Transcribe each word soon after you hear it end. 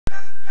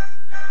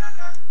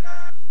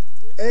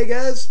Hey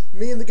guys,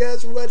 me and the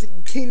guys were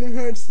watching Kingdom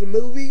Hearts the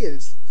movie.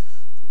 It's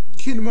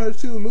Kingdom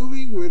Hearts 2 a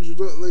movie, which is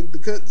like the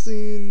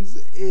cutscenes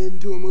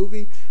into a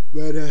movie.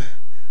 But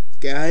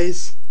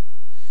guys,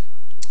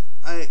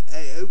 I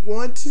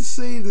want to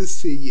say this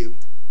to you.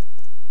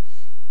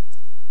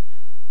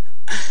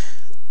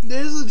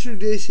 There's a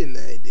tradition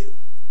that I do,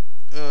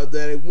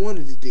 that I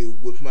wanted to do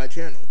with my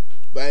channel,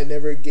 but I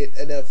never get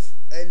enough.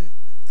 And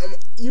I'm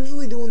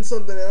usually doing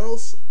something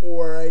else,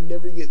 or I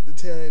never get the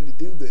time to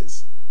do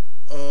this.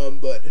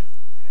 But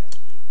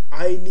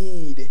I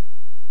need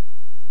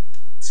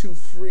to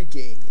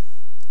freaking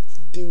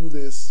do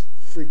this.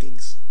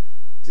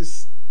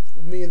 Just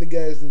me and the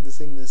guys need to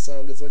sing this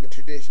song. It's like a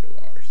tradition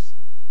of ours.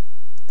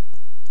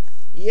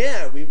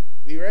 Yeah, we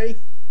ready?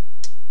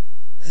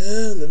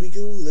 Let me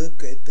go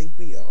look. I think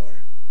we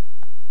are.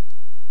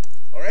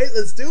 Alright,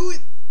 let's do it.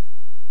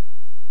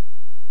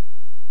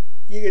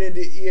 You're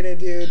gonna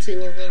do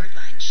two of them?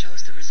 Hardline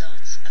shows the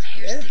results of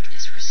hair's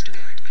thickness restored.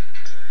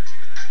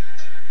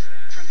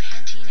 From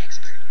Pantene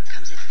Expert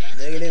comes advanced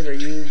Negative, are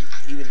you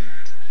even?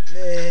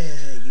 Nah,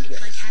 you guys.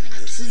 It's like having up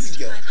to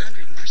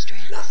 6,500 more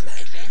strands. Not my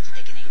advanced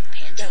thickening.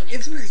 Pantene Now,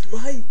 if it was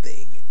my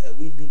thing,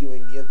 we'd be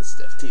doing the other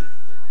stuff too.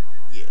 But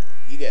yeah,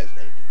 you guys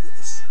better do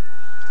this.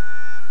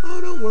 Oh,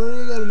 don't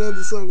worry, I got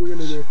another song we're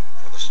gonna do.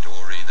 For the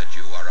story that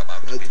you are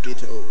about to be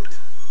told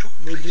took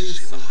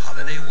place in the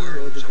holiday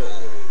worlds of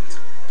old.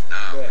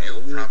 Now,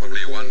 you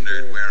probably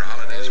wondered where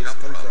holidays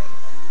come from.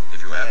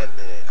 If you haven't,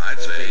 I'd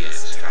say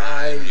it's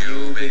time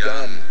you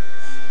begun.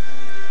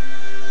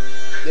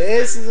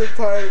 This is a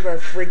part of our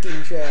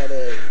freaking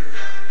childhood.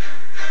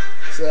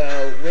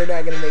 So, we're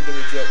not gonna make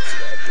any jokes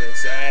about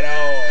this at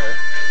all.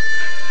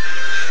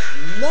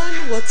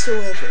 None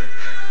whatsoever.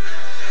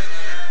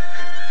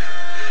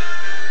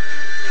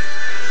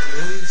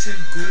 Boys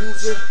and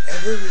ghouls of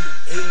every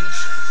age,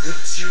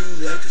 would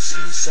you like to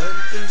see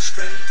something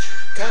strange?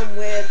 Come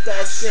with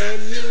us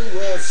and you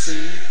will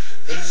see.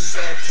 It's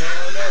that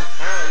town of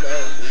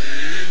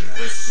Halloween.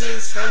 This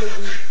is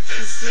Halloween.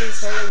 This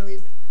is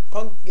Halloween.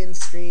 Pumpkin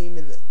scream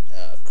and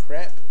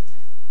crap.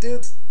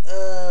 Dude,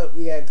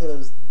 we gotta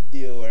close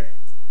the door.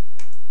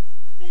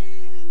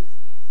 And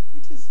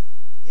it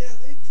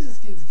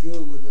just gets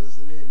good with us,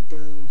 and then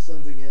boom,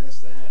 something has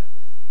to happen.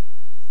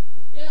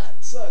 Yeah,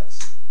 it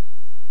sucks.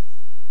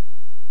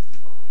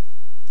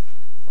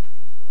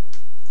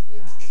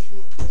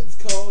 It's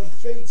called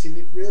fate, and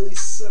it really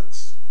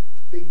sucks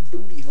big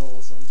booty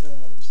hole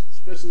sometimes,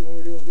 especially when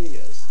we're doing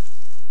videos.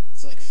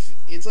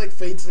 It's like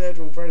fate's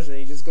natural person.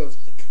 He just goes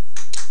like,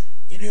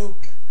 you know,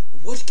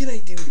 what can I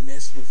do to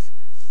mess with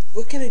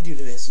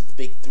the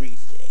big three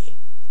today?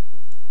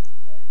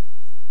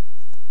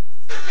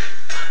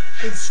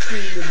 It's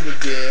screaming in the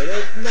dead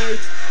of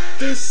night.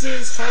 This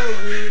is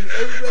Halloween.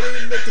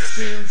 Everybody make a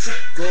scream.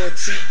 Go or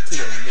treat to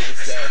the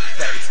niggas that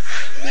fight.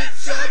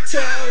 It's our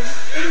town.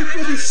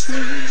 Everybody scream.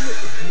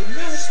 In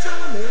the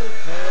town of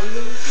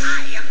Halloween.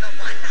 I am the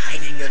one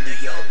Hiding under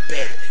your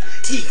bed.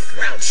 Teeth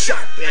round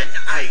sharp and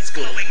eyes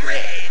glowing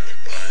red.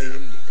 I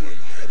am the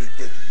one hiding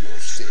under your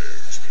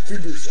stairs.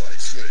 Fingers like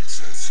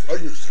snakes and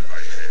spiders in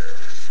my hair.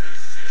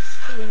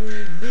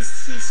 Halloween,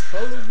 this is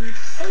Halloween,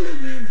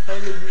 Halloween,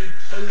 Halloween,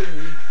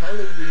 Halloween,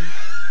 Halloween.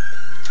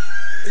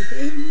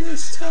 In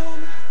this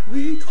town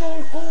we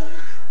call home,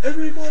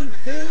 everyone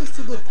hails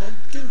to the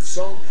pumpkin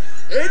song.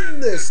 In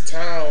this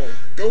town,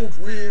 don't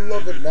we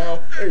love it now?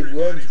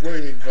 Everyone's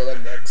waiting for the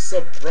next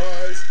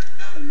surprise.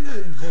 And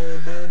then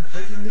man,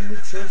 hiding in the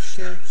trash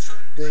can,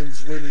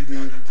 things waiting to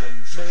eat.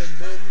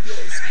 Man,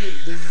 yes,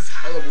 this is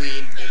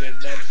Halloween.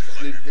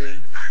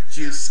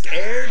 You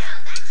scared?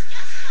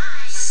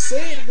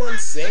 Say it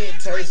once, say it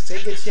twice,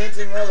 take a chance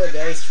and roll a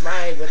dice.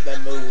 Ride with the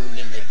moon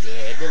in the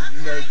dead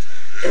of night.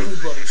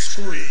 Everybody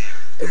scream,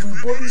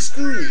 everybody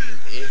scream.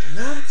 In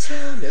our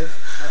town of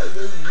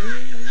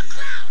Halloween.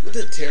 With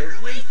a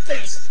terrible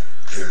face,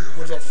 here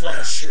with a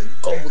flash and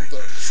golden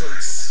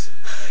trace.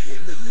 High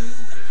in the moon,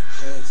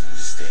 as you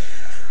stare.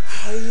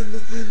 High in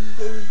the wind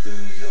blowing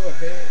through your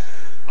hair.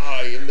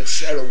 I am the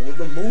shadow of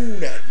the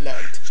moon at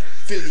night,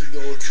 filling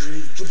your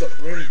dreams with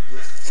a brim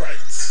with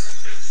frights.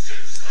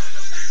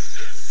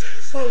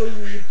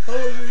 Halloween,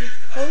 Halloween,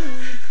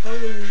 Halloween,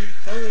 Halloween,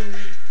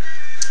 Halloween.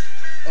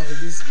 Oh,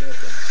 this is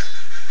nothing.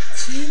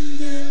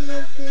 Tender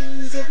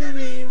lovings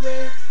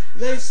everywhere.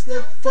 Life's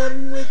no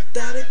fun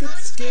without a good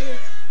scare.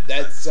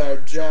 That's our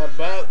job,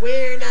 but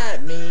we're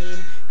not mean.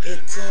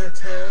 It's our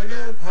town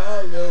of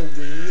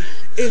Halloween.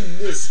 In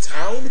this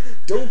town,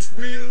 don't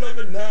we love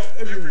it now?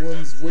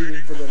 Everyone's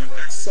waiting for the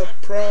next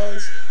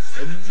surprise.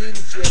 And then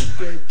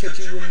jump, catch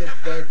you in the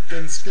back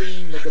and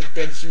scream like a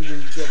banshee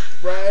will jump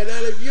right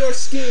out of your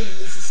skin.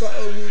 This is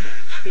Halloween.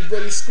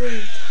 Everybody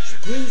scream.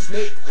 Please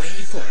make way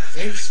for a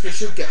very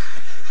special guy.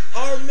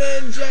 Our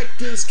man Jack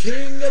is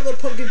king of the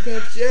pumpkin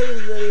patch.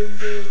 Everybody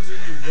moves in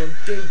the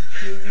pumpkin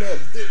king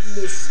of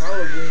this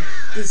Halloween.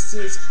 This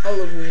is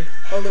Halloween,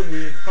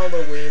 Halloween,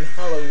 Halloween,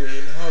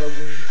 Halloween,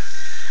 Halloween.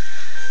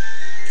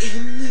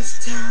 In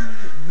this town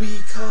we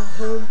call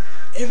home,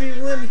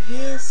 everyone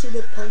hears to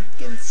the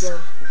pumpkin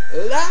song.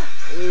 La,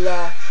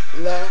 la,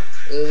 la,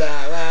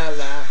 La la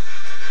la.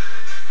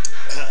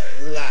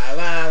 La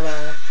la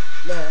la.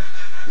 La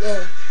la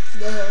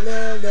la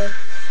la la.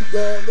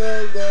 La la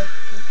la.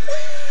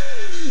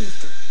 Whee!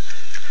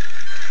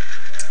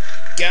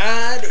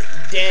 God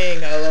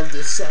dang, I love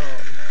this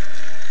song.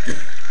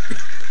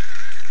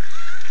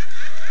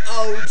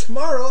 Oh,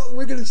 tomorrow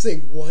we're gonna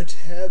sing What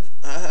Have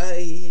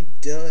I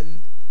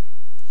Done?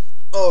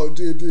 Oh,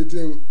 dude.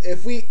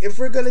 If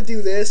we're gonna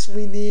do this,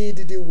 we need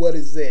to do What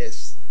Is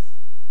This?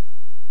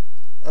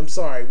 I'm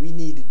sorry, we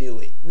need to do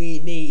it. We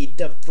need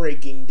to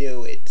freaking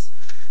do it.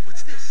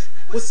 What's this?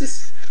 What's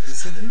this? There's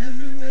something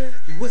in the air.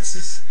 What's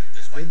this?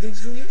 White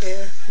things in the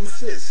air. What's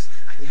this?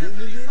 And then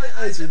in the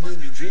eyes and then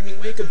the dreaming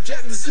wake up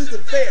Jack, this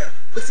isn't fair.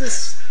 What's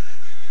this?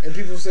 And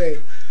people say,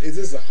 is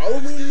this a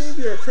Halloween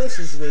movie or a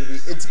Christmas movie?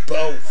 It's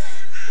both.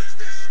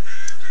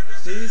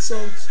 Singing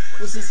songs.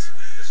 What's this?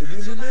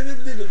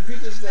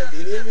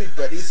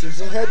 Everybody seems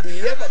so happy.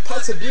 Ever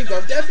possibly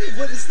gone deafy.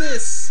 What is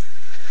this?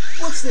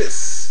 What's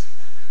this?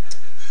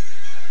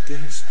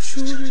 There's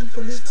children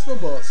from the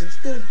snowballs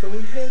instead of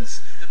throwing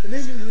heads. And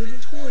then in the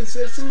toys,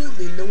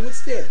 absolutely no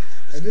one's dead.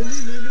 And then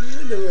in the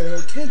window, and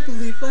I can't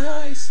believe my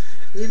eyes.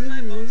 And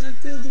then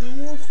there's the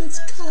wolf that's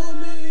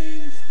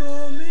coming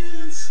from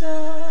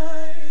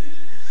inside.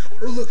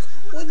 Oh look,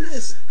 what is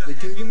this? They're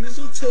giving a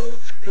mistletoe,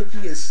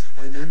 hoping yes,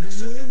 and then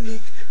they're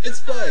unique,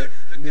 inspired,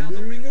 and then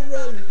they're ring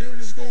around, and they're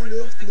just going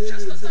up, and then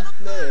there's a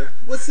flare.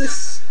 What's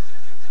this?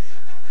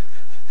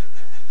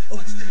 Oh,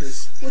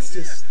 what's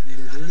this?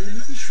 And then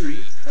there's a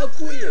tree. How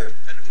queer!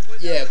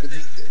 Yeah, but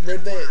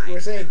we're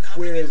saying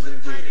queer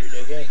isn't weird,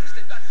 okay?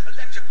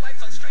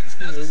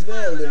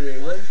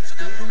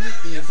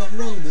 If I'm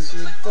wrong, this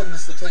is fun.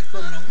 This looks like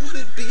fun.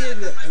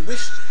 I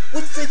wish.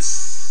 What's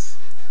this?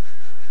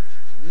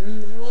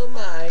 Oh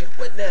my!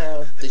 What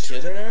now? The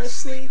children are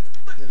asleep.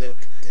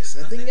 Look, there's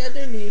nothing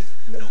underneath.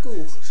 No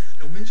ghouls.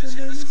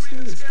 Instead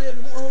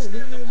of all of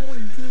them, I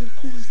want to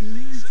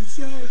leave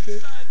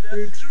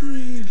the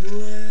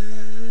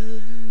dreamland.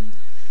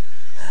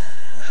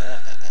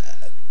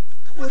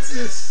 What's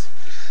this?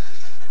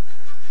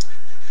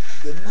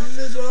 The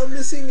numbers are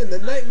missing and the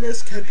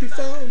nightmares can't be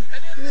found.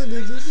 They're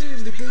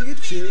gonna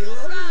get cheery all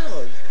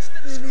around.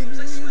 The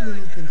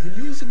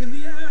music in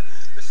the air.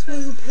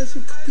 Smells of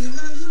plastic cookies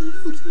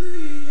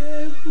absolutely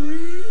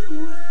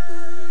everywhere.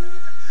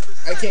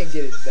 I can't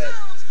get it that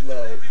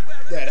low,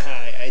 that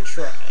high. I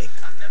try.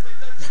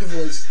 My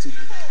voice is too deep.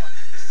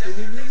 I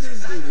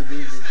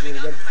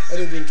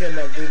didn't care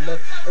about good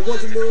enough. I want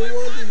to know.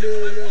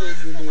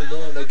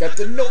 I got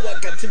to know the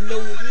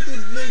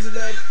things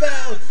that I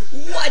found.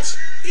 What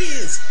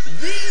is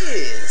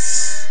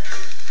this?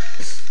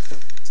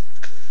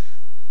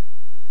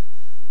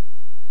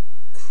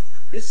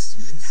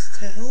 Christmas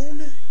Town?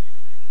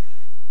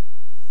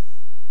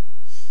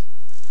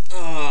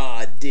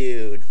 Ah,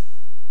 dude.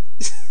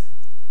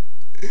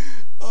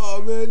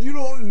 Oh man, you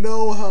don't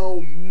know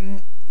how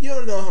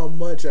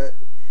much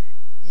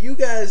you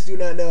guys do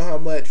not know how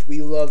much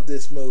we love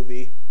this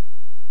movie.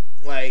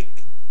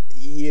 Like,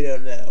 you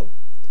don't know.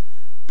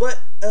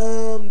 But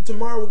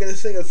tomorrow we're gonna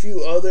sing a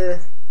few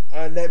other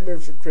Nightmare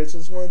for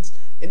Christmas ones,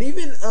 and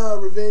even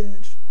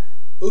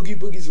Oogie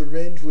Boogie's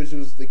Revenge, which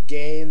was the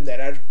game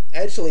that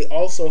actually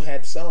also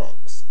had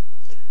songs.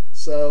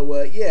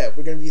 So yeah,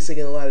 we're gonna be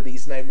singing a lot of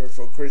these Nightmare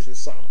for Christmas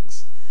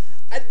songs.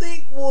 I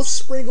think we'll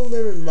sprinkle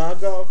them in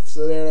Mogoff,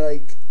 so they're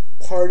like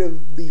part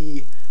of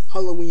the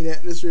Halloween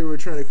atmosphere we're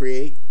trying to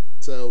create.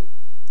 So,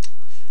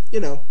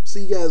 see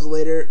you guys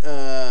later.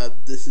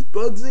 This is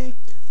Bugsy.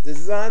 This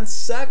is on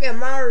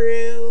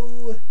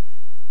Sakamaru.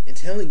 And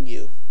telling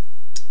you,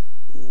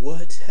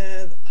 what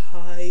have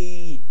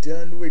I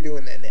done? We're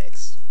doing that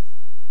next.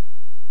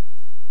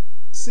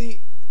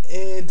 See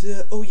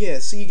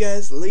you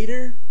guys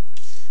later.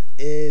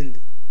 And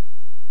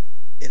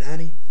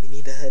honey, we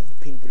need to hide the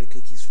peanut butter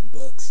cookies from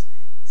Bugs.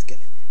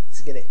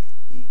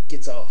 He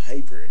gets all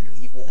hyper and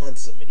he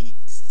wants them and he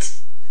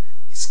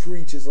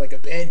screeches like a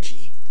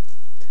banshee.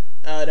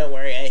 Oh, don't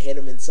worry, I hid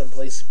him in some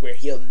place where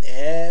he'll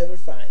never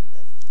find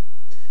them.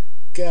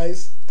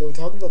 Guys, don't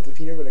talk about the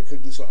peanut butter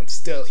cookies while I'm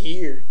still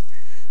here.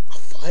 I'll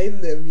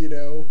find them,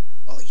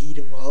 I'll eat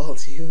them all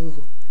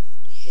too.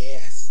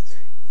 Yes,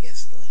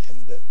 I'll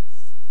have them.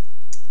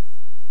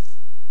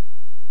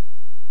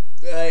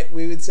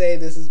 We would say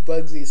this is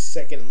Bugsy's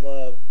second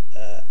love.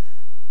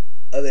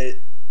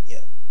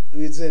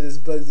 We would say this is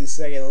Bugsy's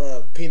second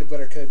love. Peanut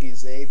butter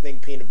cookies, anything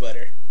peanut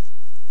butter.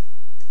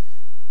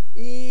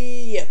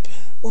 Yep.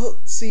 Well,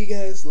 see you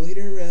guys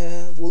later.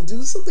 We'll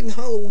do something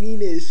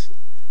Halloween-ish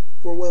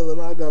for one of the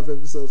Mogoff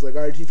episodes, like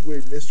our Teach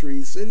Weird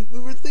Mysteries. And we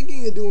were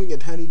thinking of doing a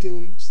Tiny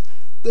Toons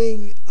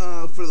thing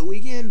for the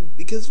weekend,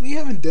 because we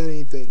haven't done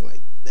anything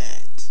like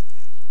that.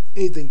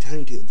 Anything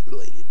Tiny Toons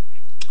related.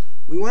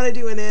 We want to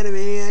do an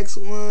Animaniacs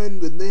one,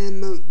 but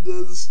then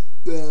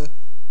the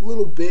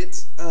little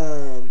bits,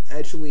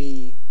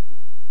 actually,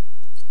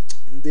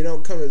 they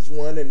don't come as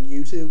one on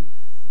YouTube.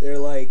 They're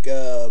like,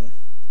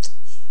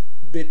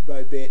 bit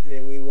by bit, and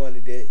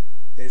then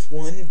there's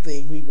one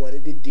thing we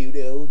wanted to do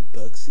to old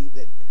Bugsy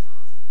that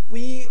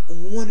we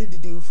wanted to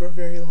do for a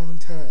very long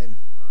time.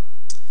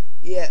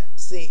 Yeah,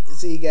 see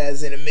you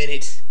guys in a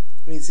minute.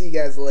 See you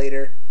guys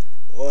later.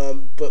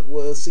 But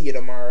we'll see you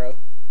tomorrow.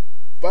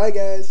 Bye,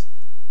 guys.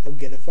 I'm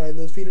gonna find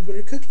those peanut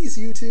butter cookies,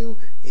 you two,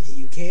 and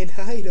you can't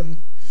hide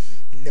them.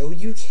 No,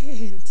 you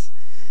can't.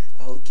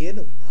 I'll get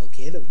them.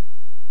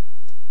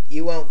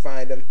 You won't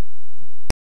find them.